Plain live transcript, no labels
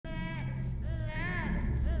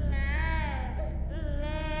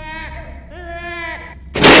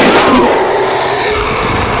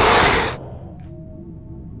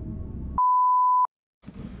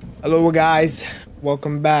Hello guys,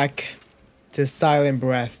 welcome back to Silent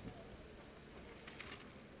Breath.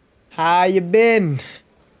 How you been?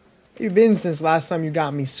 How you been since last time you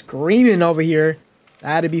got me screaming over here? I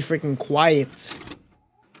had to be freaking quiet.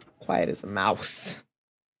 Quiet as a mouse.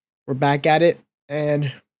 We're back at it,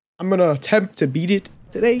 and I'm gonna attempt to beat it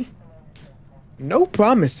today. No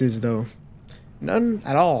promises though. None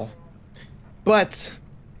at all. But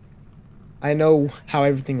I know how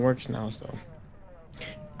everything works now, so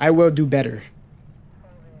I will do better.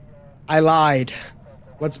 I lied.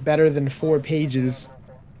 What's better than 4 pages?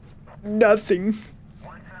 Nothing.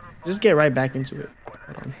 Just get right back into it.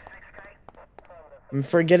 Hold on. I'm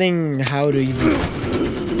forgetting how to even...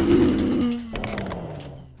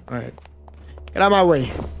 Alright. Get out of my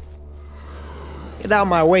way. Get out of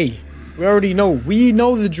my way. We already know. We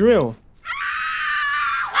know the drill.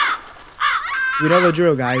 We know the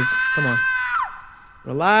drill, guys. Come on.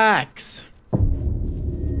 Relax.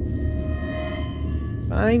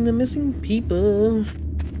 Find the missing people.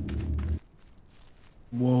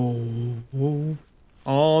 Whoa, whoa.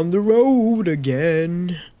 On the road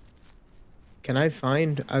again. Can I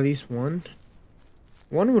find at least one?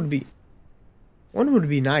 One would be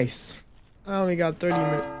nice. I only got 30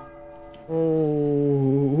 minutes.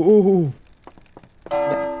 Oh.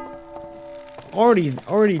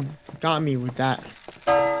 Already got me with that.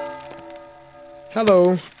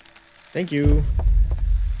 Hello. Thank you.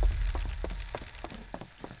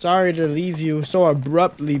 Sorry to leave you so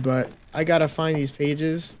abruptly, but I gotta find these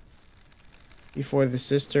pages before the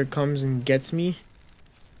sister comes and gets me.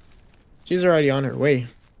 She's already on her way.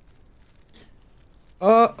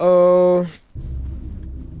 Uh-oh.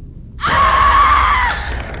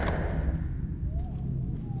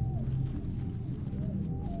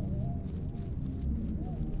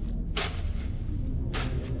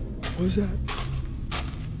 What's that?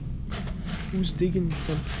 Who's digging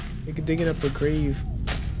up a grave?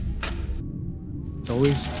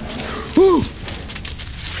 Always. Woo!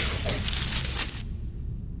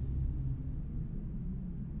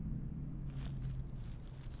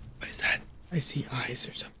 What is that? I see eyes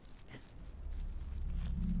or something.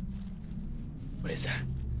 What is that?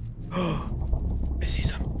 Oh, I see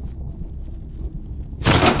something.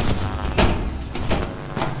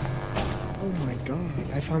 Oh my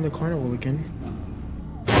god, I found the carnival again.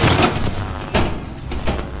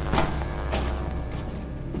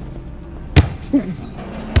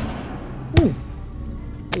 Ooh.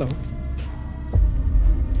 Hello.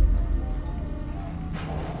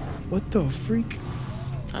 What the freak?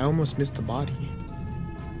 I almost missed the body.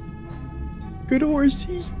 Good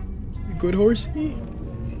horsey. Good horsey.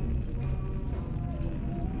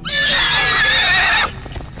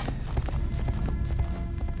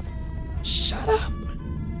 Shut up.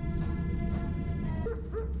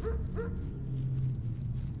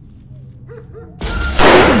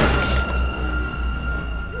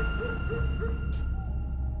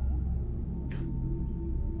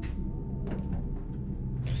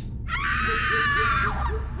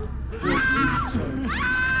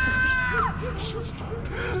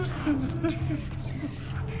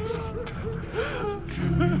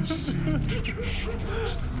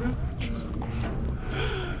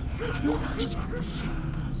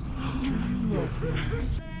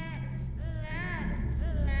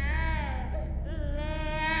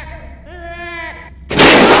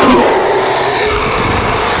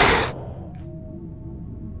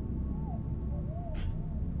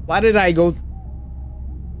 Why did I go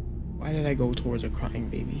towards a crying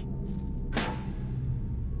baby?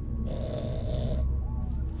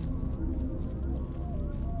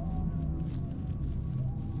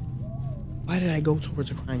 Why did I go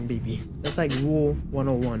towards a crying baby? That's like rule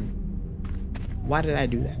 101. Why did I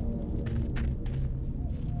do that?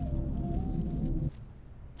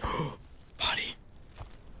 Body.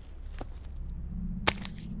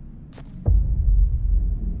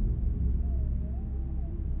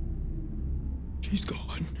 She's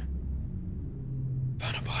gone.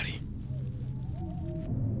 Found a body.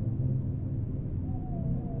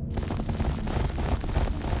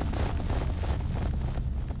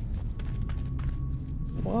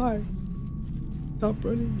 Why? Stop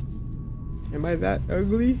running. Am I that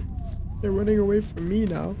ugly? They're running away from me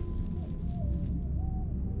now.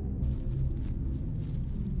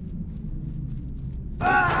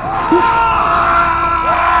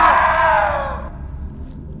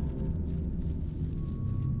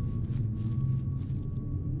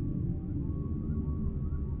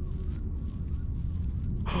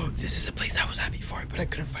 Oh, this is the place I was at before, but I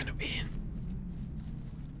couldn't find a way in.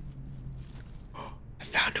 Oh, I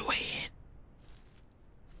found a way in.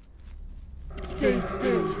 Stay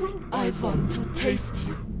still. I want to taste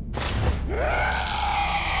you.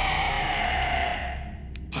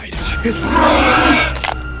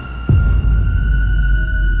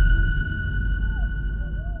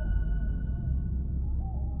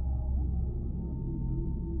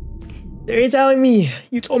 Are you telling me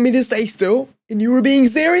you told me to stay still and you were being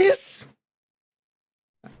serious?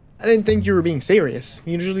 I didn't think you were being serious.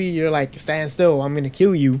 Usually you're like, stand still, I'm gonna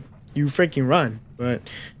kill you. You freaking run. But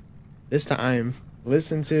this time,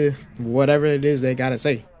 listen to whatever it is they gotta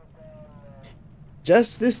say.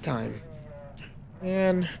 Just this time.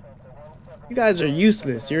 Man, you guys are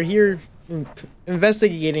useless. You're here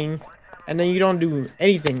investigating and then you don't do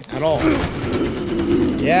anything at all.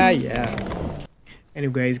 Yeah.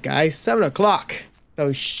 Anyways, guys, 7 o'clock.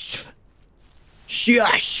 So shush.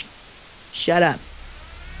 Shut up.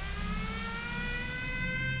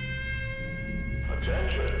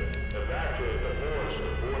 Attention, evacuate the forest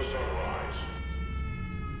before sunrise.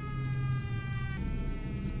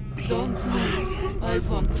 Don't move. I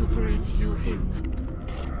want to breathe you in.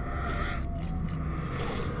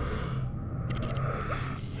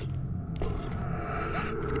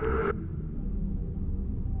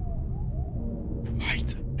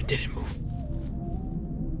 Right, I didn't move.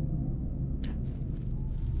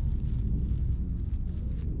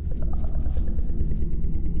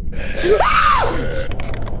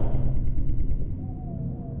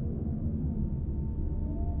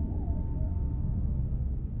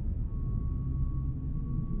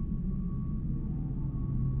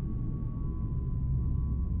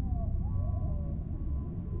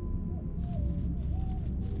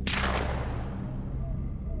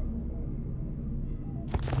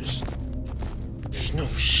 There's no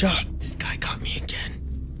shot. This guy got me again.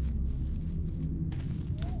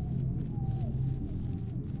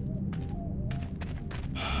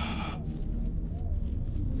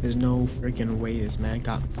 There's no freaking way this man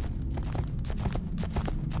got me.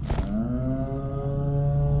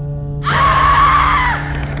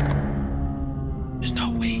 There's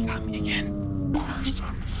no way he got me again. What's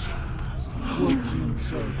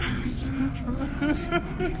inside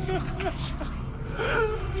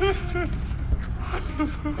I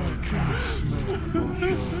can smell your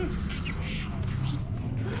bones.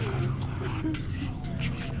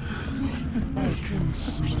 I can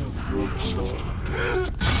smell your blood.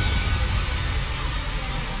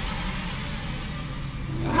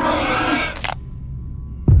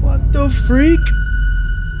 What the freak?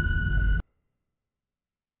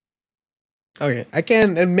 Okay, I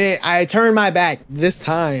can admit I turned my back this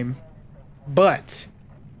time, but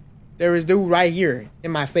there is dude right here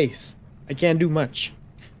in my face. I can't do much.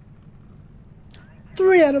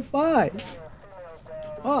 3 out of 5.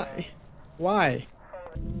 Why? Why?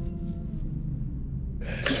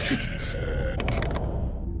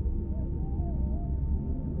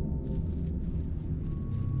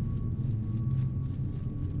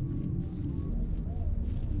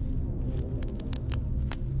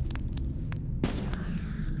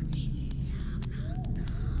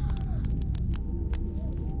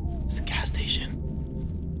 It's a gas station.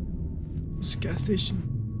 It's a gas station.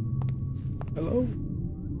 Hello?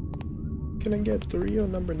 Can I get 3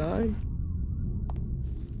 on number 9?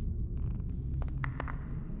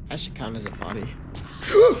 That should count as a body.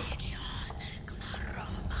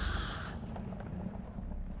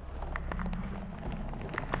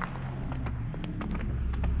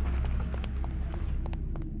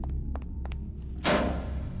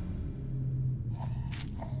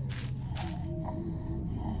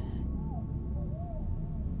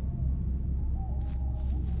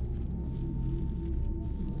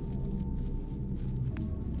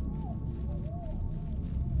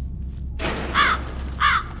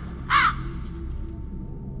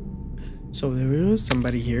 So there was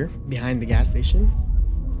somebody here behind the gas station.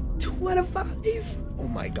 2 out of 5. Oh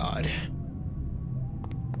my god.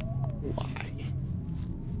 Why?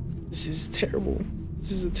 This is terrible.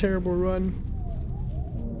 This is a terrible run.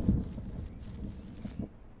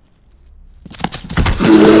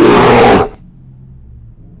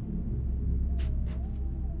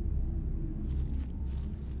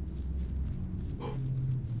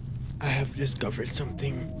 I have discovered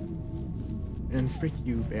something. And frick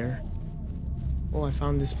you, bear. Oh, I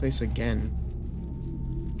found this place again.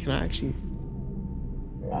 Can I actually...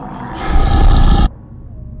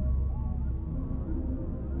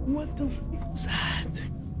 What the freak was that?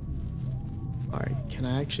 Alright, can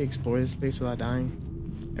I actually explore this place without dying?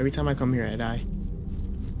 Every time I come here, I die.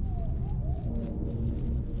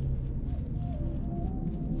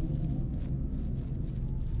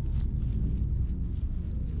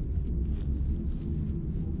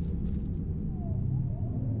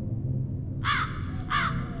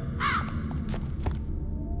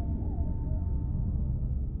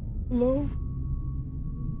 Hello?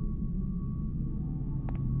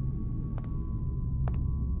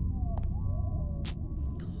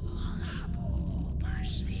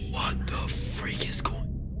 What the freak is going?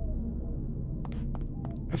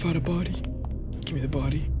 I found a body. Give me the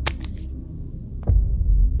body.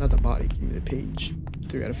 Not the body, give me the page.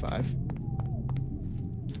 3 out of 5.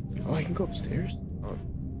 Oh, I can go upstairs? Oh,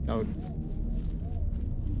 that would...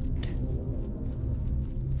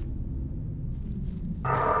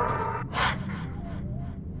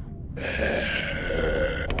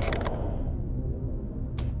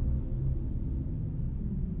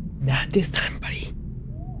 Not this time, buddy.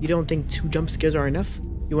 You don't think 2 jump scares are enough?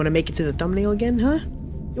 You want to make it to the thumbnail again, huh?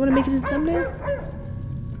 You want to make it to the thumbnail?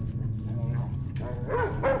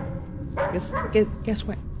 Guess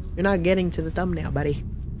what? You're not getting to the thumbnail, buddy.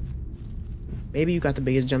 Maybe you got the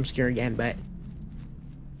biggest jump scare again, but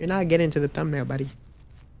you're not getting to the thumbnail, buddy.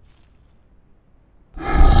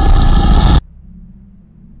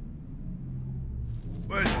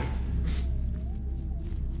 What?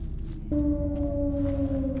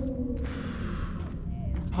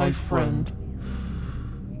 Hi, friend.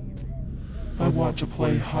 I want to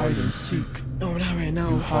play hide and seek. No, not right now.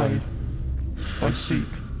 You hide. I seek.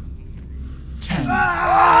 10. 8.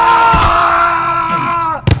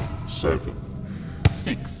 7.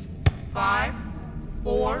 6. 5,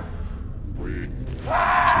 4. 3. 2.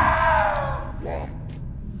 1.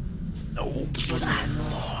 No,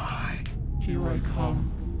 Here I come.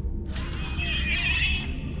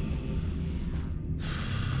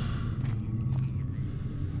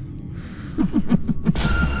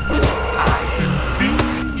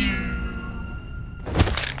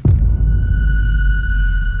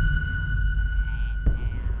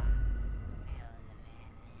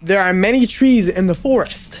 There are many trees in the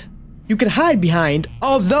forest you can hide behind.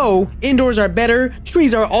 Although indoors are better,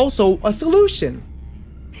 trees are also a solution.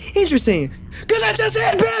 Interesting, because I just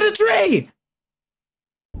hit a tree!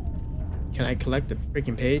 Can I collect the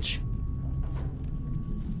freaking page?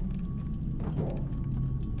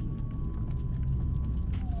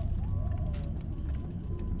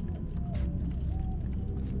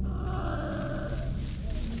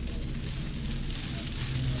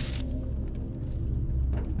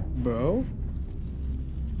 Bro?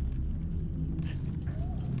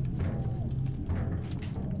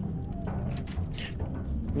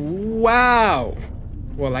 Wow!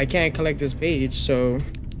 Well, I can't collect this page, so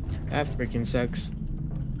that freaking sucks.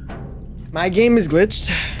 My game is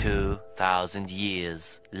glitched. 2,000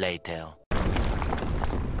 years later.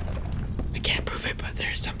 I can't prove it, but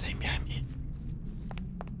there's something behind me.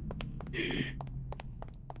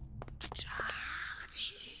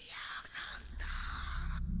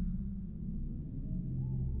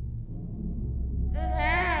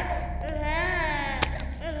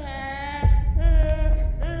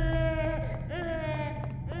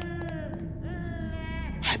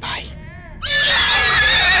 Bye-bye.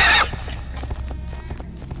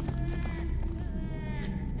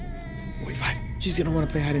 She's gonna want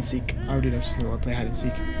to play hide and seek. I already know she's gonna want to play hide and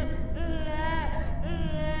seek.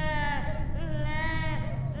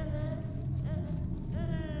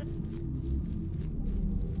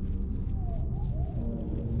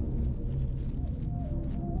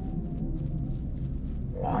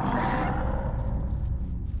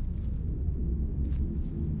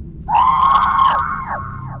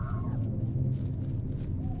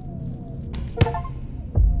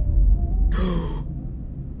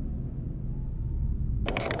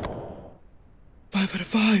 Five out of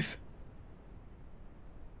 5.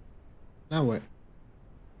 Now what?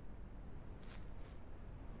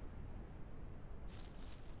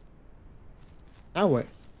 Now what?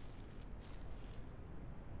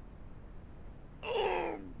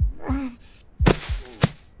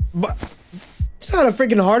 But it's not a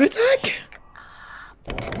freaking heart attack.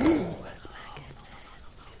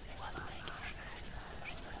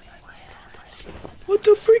 What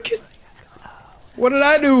the freak is? What did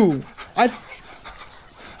I do?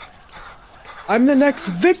 I'm the next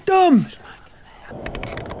victim.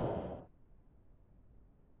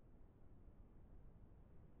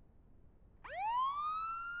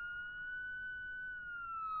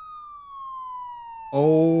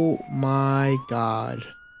 Oh my God.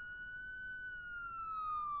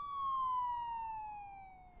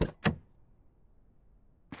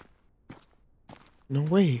 No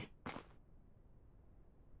way.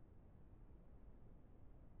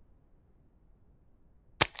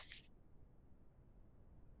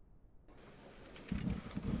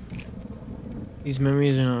 These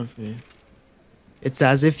memories are not for you. It's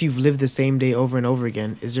as if you've lived the same day over and over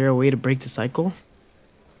again. Is there a way to break the cycle?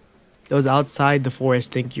 Those outside the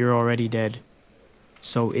forest think you're already dead.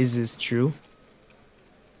 So is this true?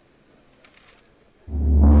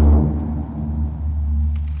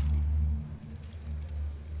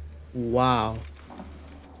 Wow.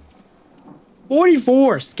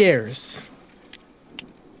 44 scares.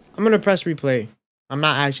 I'm gonna press replay. I'm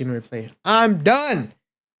not actually gonna replay it. I'm done.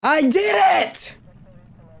 I did it.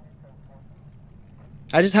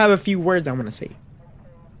 I just have a few words I want to say.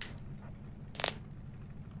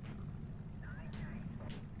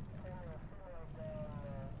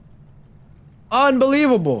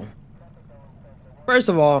 Unbelievable. First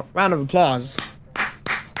of all, round of applause.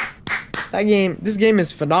 This game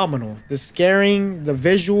is phenomenal. The scaring, the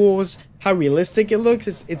visuals, how realistic it looks,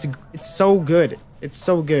 it's so good. It's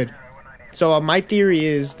so good. So my theory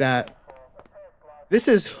is that this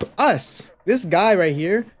is us. This guy right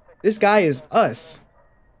here, this guy is us,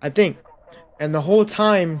 I think. And the whole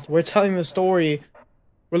time we're telling the story,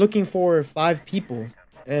 we're looking for 5 people.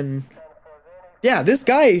 And yeah, this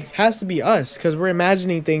guy has to be us because we're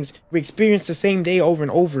imagining things we experience the same day over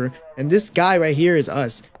and over. And this guy right here is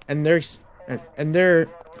us. And they're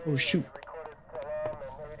oh shoot.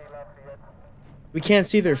 We can't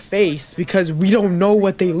see their face because we don't know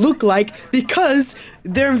what they look like because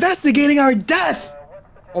they're investigating our death.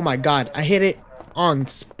 Oh my god, I hit it on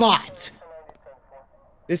spot.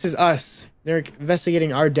 This is us. They're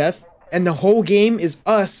investigating our death, and the whole game is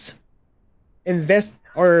us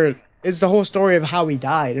it's the whole story of how we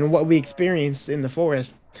died and what we experienced in the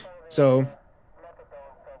forest. So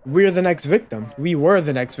we're the next victim. We were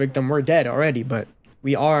the next victim. We're dead already, but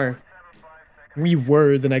we were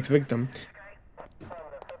the next victim.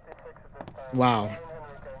 Wow.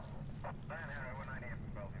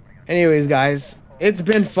 Anyways, guys, it's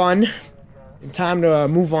been fun. Time to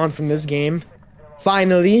move on from this game.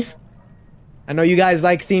 Finally. I know you guys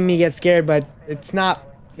like seeing me get scared, but it's not.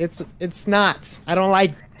 It's not. I don't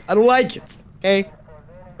like it. Okay?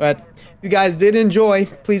 But if you guys did enjoy,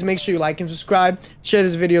 please make sure you like and subscribe. Share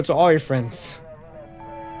this video to all your friends.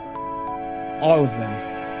 All of them.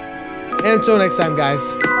 And until next time, guys.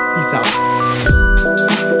 Peace out.